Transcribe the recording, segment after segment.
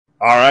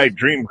All right,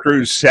 Dream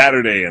Cruise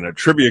Saturday and a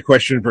trivia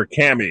question for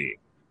Cammie.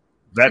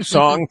 That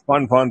song,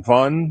 Fun, Fun,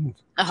 Fun,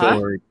 till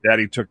her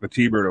daddy took the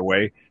T-Bird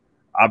away.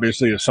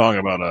 Obviously a song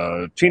about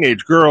a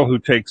teenage girl who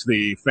takes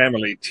the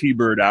family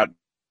T-Bird out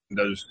and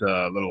does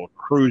a little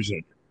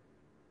cruising.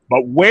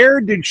 But where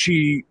did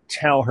she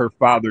tell her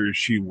father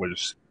she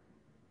was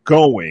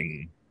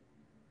going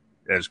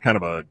as kind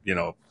of a,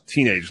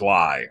 teenage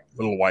lie,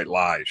 little white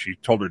lie? She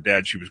told her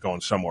dad she was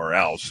going somewhere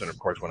else and, of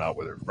course, went out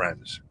with her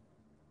friends.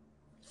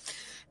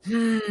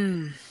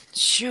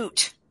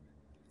 Shoot.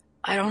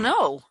 I don't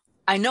know.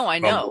 I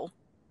know.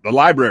 The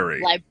library.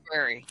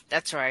 Library.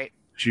 That's right.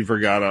 She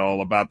forgot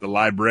all about the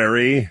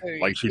library,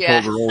 like she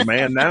told her old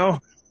man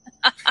now.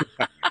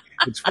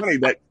 It's funny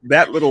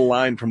that little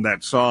line from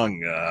that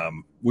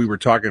song, we were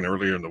talking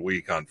earlier in the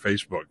week on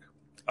Facebook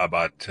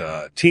about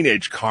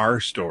teenage car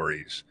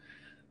stories.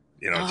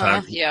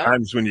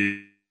 Times when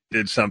you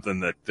did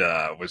something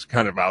that was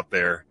kind of out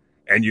there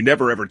and you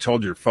never ever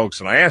told your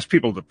folks. And I asked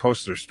people to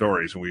post their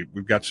stories, and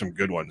we've got some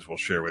good ones we'll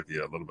share with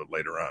you a little bit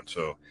later on.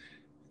 So,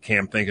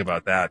 Cam, think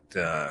about that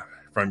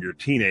from your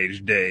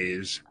teenage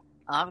days.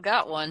 I've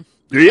got one.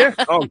 Do you?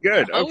 Oh,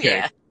 good. Okay. Oh,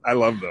 yeah. I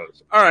love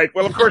those. All right.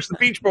 Well, of course, the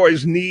Beach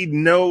Boys need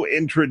no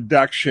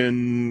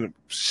introduction.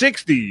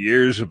 60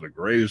 years of the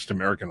greatest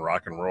American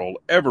rock and roll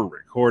ever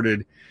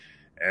recorded.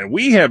 And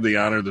we have the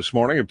honor this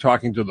morning of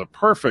talking to the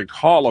perfect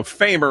Hall of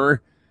Famer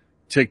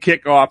to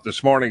kick off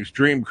this morning's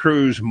Dream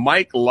Cruise,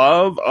 Mike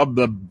Love of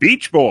the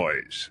Beach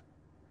Boys.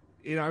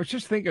 I was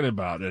just thinking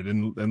about it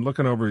and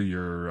looking over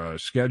your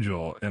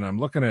schedule, and I'm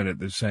looking at it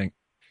that's saying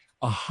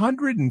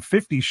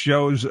 150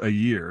 shows a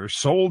year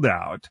sold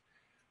out.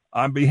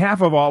 On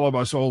behalf of all of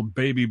us old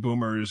baby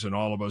boomers and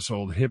all of us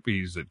old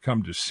hippies that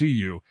come to see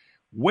you,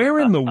 where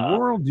in the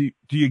world do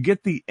you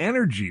get the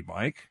energy,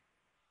 Mike?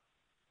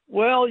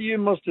 Well, you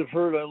must have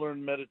heard I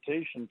learned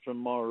meditation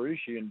from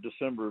Maharishi in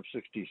December of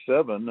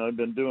 '67. I've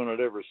been doing it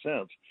ever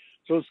since.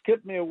 So it's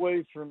kept me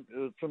away from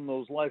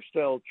those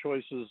lifestyle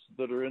choices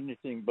that are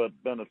anything but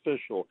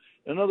beneficial.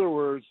 In other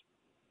words,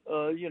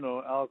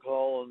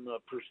 alcohol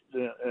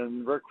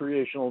and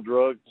recreational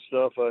drug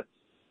stuff. I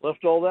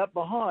left all that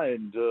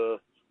behind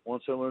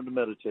once I learned to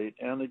meditate,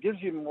 and it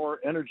gives you more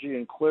energy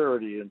and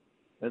clarity.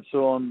 And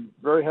so I'm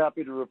very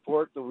happy to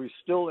report that we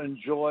still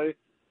enjoy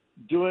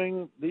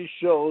doing these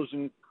shows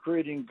and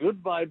creating good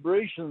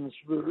vibrations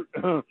for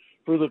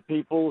the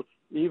people,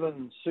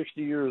 even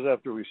 60 years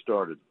after we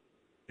started.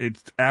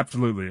 It's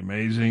absolutely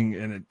amazing.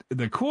 And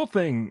the cool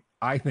thing,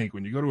 I think,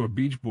 when you go to a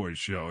Beach Boys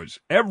show is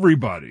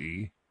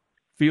everybody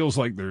feels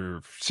like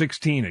they're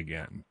 16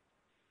 again.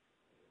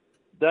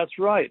 That's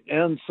right.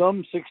 And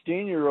some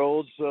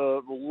 16-year-olds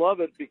love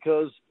it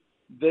because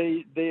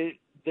they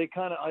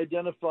kind of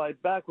identify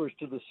backwards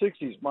to the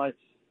 60s. My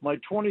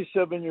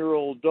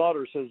 27-year-old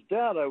daughter says,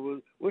 "Dad,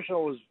 wish I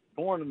was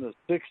born in the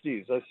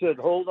 60s." I said,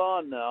 "Hold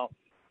on now.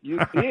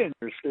 You'd be in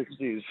your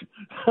 60s."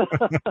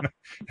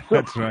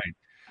 That's right.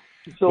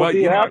 So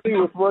be happy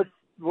with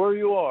where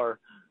you are.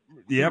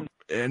 Yep.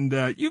 And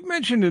you've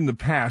mentioned in the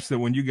past that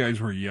when you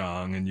guys were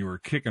young and you were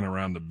kicking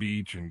around the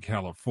beach in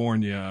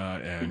California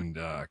and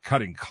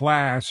cutting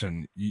class,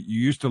 and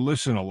you used to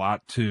listen a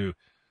lot to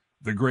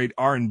the great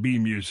R&B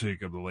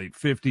music of the late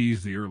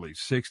 50s, the early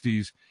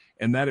 60s,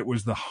 and that it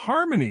was the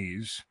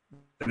harmonies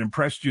that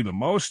impressed you the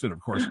most. And,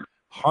 of course,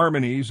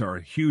 harmonies are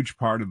a huge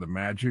part of the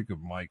magic of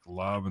Mike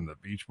Love and the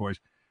Beach Boys.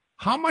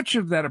 How much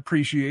of that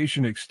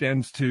appreciation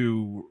extends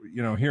to,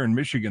 here in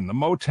Michigan, the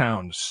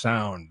Motown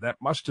sound?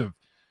 That must have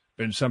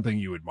been something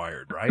you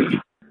admired, right?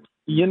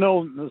 In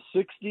the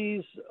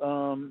 60s,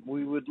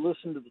 we would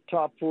listen to the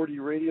top 40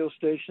 radio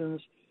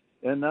stations,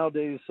 and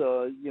nowadays,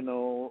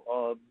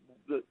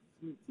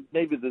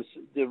 maybe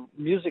the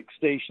music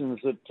stations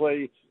that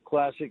play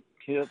classic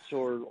hits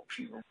or,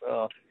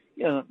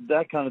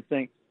 that kind of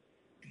thing.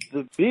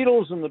 The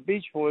Beatles and the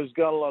Beach Boys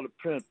got a lot of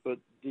print, but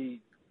the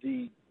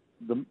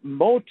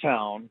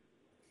Motown,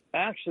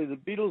 actually, the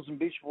Beatles and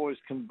Beach Boys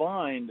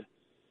combined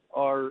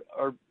are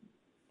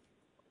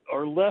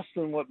less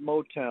than what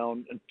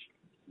Motown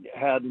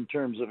had in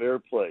terms of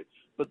airplay.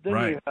 But then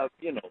you have,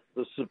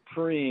 the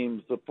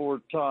Supremes, the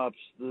Four Tops,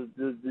 the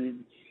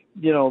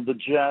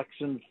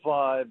Jackson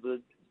 5,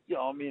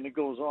 it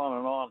goes on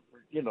and on.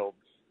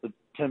 The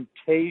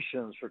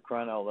Temptations, for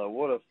crying out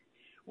loud.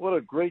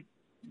 What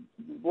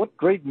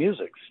great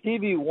music.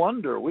 Stevie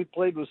Wonder. We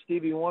played with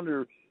Stevie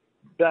Wonder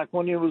back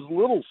when he was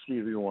little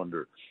Stevie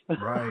Wonder.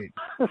 Right.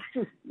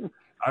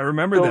 I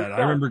remember that. I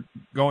remember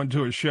going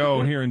to a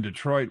show here in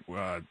Detroit.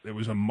 It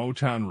was a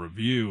Motown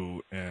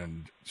review,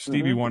 and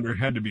Stevie Wonder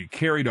had to be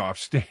carried off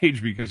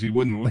stage because he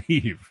wouldn't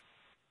leave.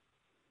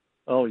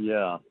 Oh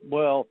yeah.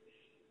 Well,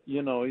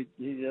 he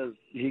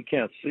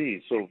can't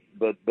see, so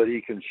but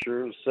he can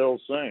sure as hell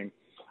sing.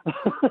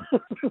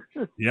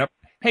 Yep.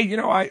 Hey,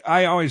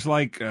 I always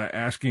like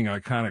asking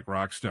iconic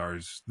rock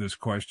stars this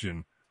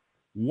question: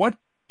 what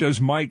does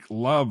Mike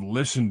Love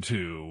listen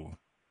to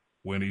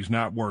when he's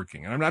not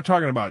working? And I'm not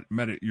talking about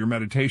your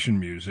meditation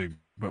music,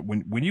 but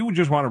when you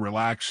just want to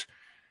relax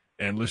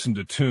and listen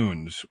to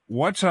tunes.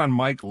 What's on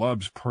Mike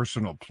Love's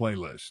personal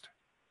playlist?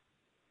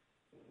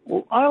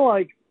 Well, I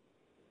like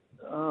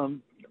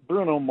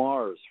Bruno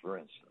Mars, for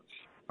instance.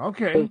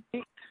 Okay.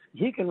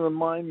 He can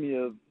remind me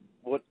of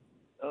what,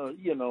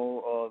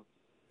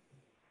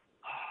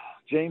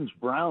 James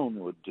Brown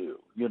would do,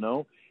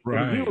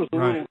 Right. And he was a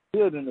little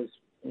kid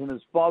in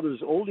his father's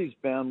oldies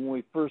band when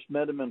we first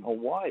met him in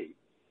Hawaii.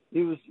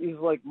 He's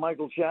like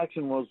Michael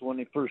Jackson was when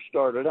he first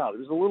started out. He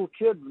was a little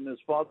kid in his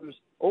father's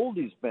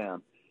oldies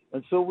band.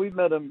 And so we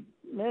met him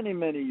many,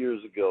 many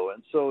years ago.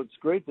 And so it's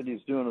great that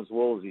he's doing as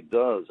well as he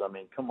does. I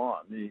mean, come on.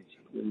 He's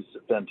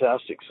a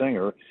fantastic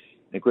singer,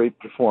 a great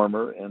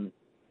performer. And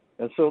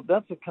so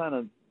that's the kind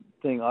of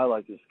thing I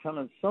like, is kind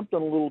of something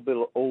a little bit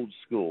old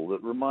school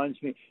that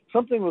reminds me,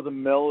 something with a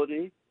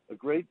melody, a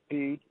great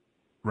beat.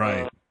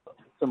 Right.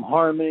 Some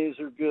harmonies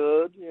are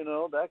good,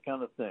 that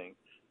kind of thing.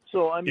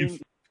 So, I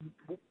mean,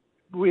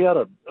 we had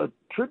a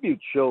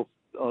tribute show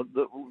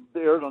that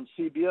aired on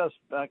CBS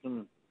back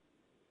in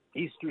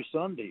Easter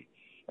Sunday,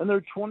 and there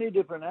are 20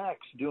 different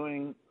acts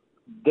doing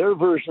their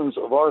versions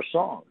of our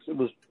songs. It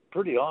was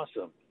pretty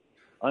awesome.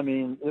 I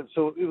mean, it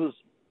was,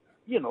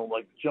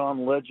 like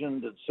John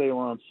Legend did Sail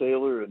On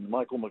Sailor, and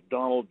Michael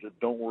McDonald did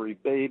Don't Worry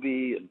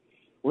Baby, and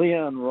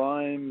Leanne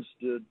Rimes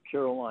did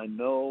Caroline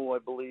No, I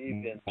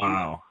believe. And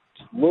wow.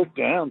 She looked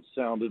and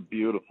sounded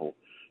beautiful.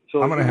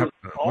 So I'm going to have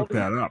to look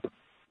that up.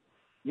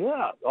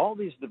 Yeah, all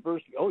these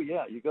diverse. Oh,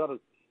 yeah, you got to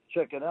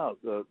check it out.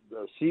 The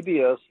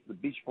CBS, the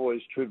Beach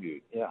Boys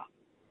tribute. Yeah.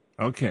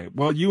 Okay.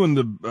 Well, you and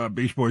the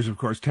Beach Boys, of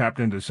course, tapped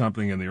into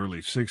something in the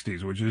early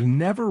 60s, which has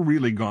never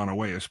really gone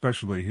away,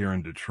 especially here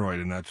in Detroit,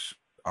 and that's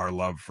our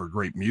love for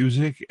great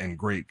music and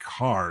great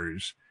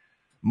cars.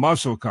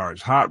 Muscle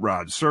cars, hot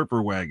rods,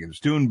 surfer wagons,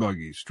 dune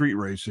buggies, street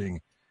racing,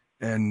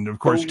 and, of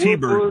course,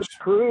 T-Birds.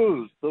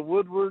 The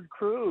Woodward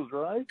Cruise,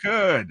 right?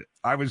 Good.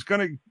 I was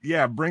going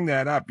to, bring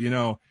that up.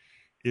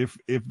 If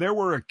there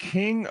were a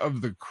king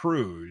of the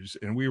cruise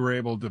and we were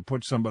able to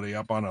put somebody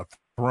up on a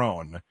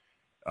throne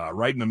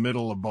right in the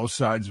middle of both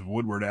sides of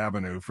Woodward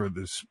Avenue for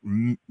this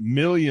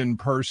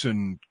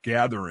million-person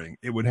gathering,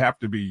 it would have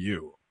to be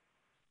you.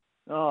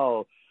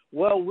 Oh,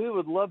 well, we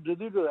would love to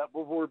do that,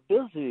 but we're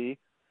busy.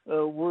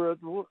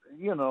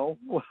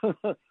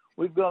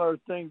 We've got our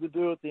thing to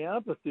do at the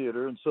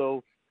amphitheater, and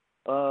so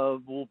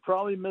we'll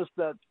probably miss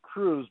that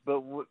cruise,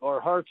 but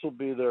our hearts will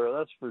be there,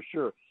 that's for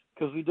sure,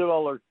 because we did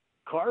all our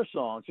car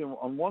songs.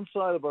 On one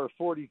side of our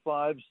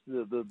 45s,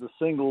 the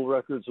single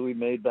records we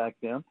made back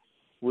then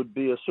would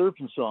be a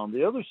surfing song.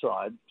 The other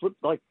side,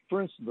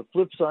 for instance, the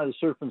flip side of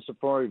Surfing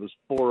Safari was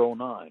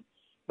 409,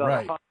 about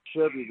right. a hot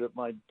Chevy that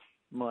my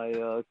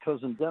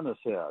cousin Dennis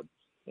had.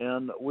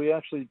 And we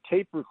actually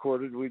tape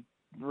recorded. We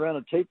ran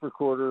a tape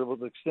recorder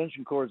with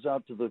extension cords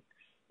out to the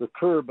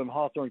curb in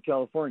Hawthorne,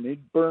 California.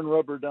 He'd burn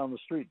rubber down the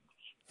street,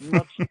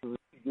 much to the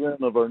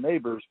chagrin of our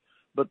neighbors.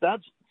 But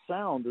that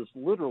sound is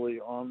literally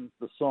on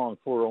the song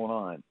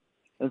 409.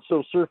 And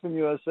so Surfing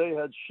USA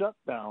had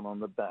Shutdown on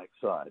the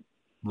backside.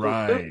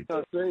 Right.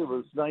 So Surfing USA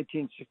was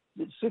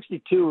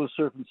 1962 was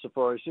Surfing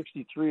Safari,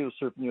 63 was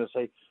Surfing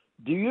USA.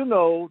 Do you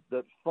know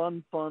that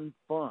Fun, Fun,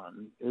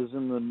 Fun is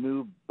in the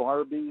new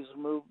Barbie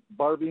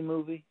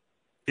movie?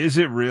 Is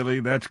it really?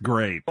 That's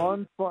great.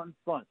 Fun, Fun,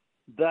 Fun.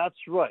 That's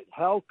right.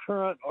 How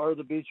current are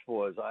the Beach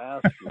Boys? I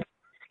asked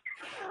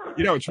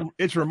you.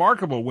 It's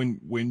remarkable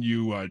when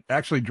you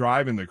actually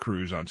drive in the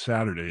cruise on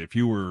Saturday. If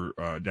you were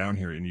down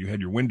here and you had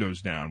your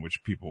windows down,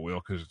 which people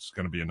will because it's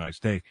going to be a nice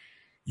day,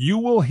 you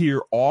will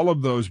hear all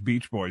of those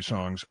Beach Boys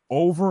songs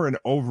over and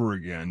over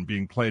again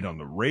being played on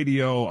the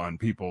radio, on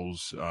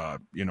people's,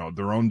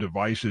 their own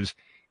devices.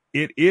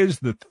 It is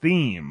the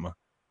theme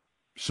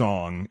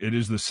song. It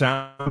is the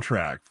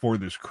soundtrack for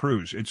this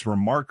cruise. It's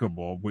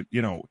remarkable.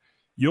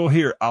 You'll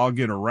hear I'll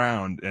Get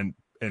Around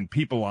and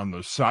people on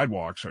the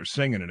sidewalks are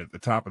singing it at the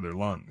top of their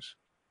lungs.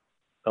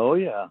 Oh,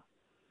 yeah.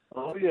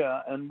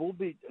 And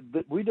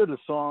we did a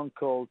song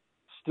called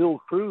Still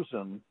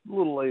Cruising a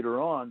little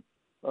later on.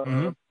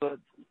 But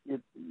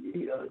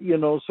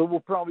so we'll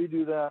probably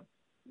do that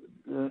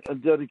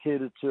and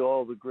dedicate it to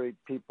all the great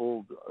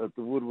people at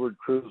the Woodward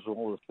Cruise,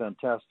 all the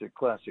fantastic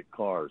classic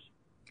cars.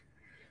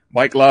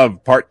 Mike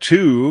Love, part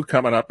 2,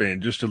 coming up in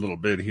just a little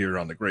bit here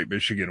on the Great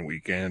Michigan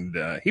Weekend.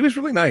 He was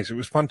really nice. It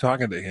was fun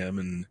talking to him.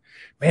 And,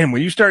 man,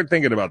 when you start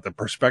thinking about the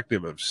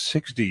perspective of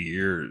 60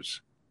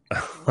 years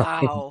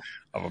wow.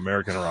 of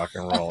American rock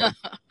and roll,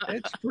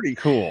 it's pretty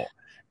cool.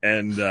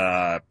 And,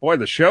 boy,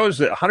 the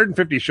shows,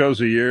 150 shows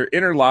a year.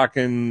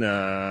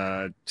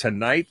 Interlochen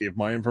tonight, if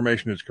my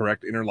information is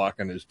correct,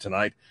 Interlochen is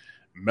tonight,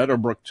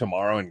 Meadowbrook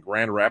tomorrow, and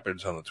Grand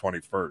Rapids on the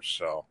 21st.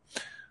 So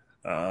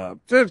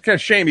it's kind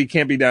of shame he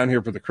can't be down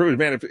here for the cruise.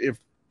 Man, if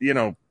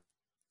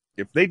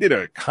they did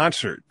a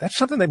concert, that's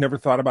something they've never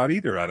thought about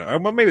either. I don't know.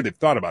 Well, maybe they've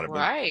thought about it,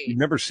 but you've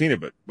never seen it.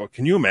 But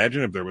can you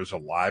imagine if there was a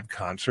live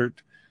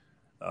concert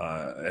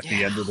at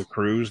the end of the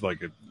cruise,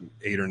 like at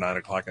 8 or 9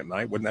 o'clock at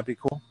night? Wouldn't that be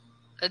cool?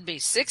 It'd be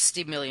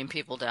 60 million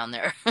people down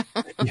there.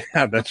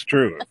 Yeah, that's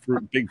true.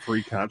 A big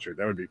free concert.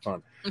 That would be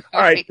fun. All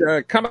right.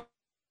 Coming up,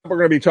 we're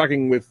going to be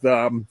talking with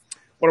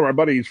one of our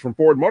buddies from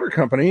Ford Motor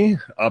Company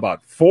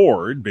about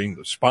Ford being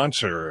the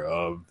sponsor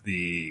of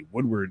the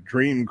Woodward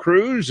Dream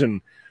Cruise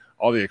and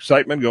all the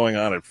excitement going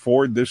on at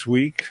Ford this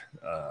week.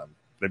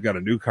 They've got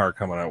a new car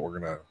coming out. We're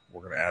gonna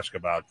ask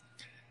about,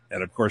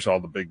 and of course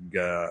all the big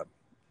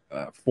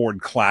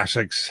Ford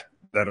classics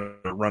that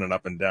are running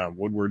up and down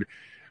Woodward.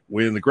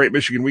 When the Great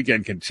Michigan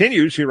Weekend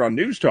continues here on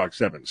News Talk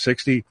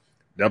 760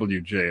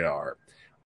 WJR.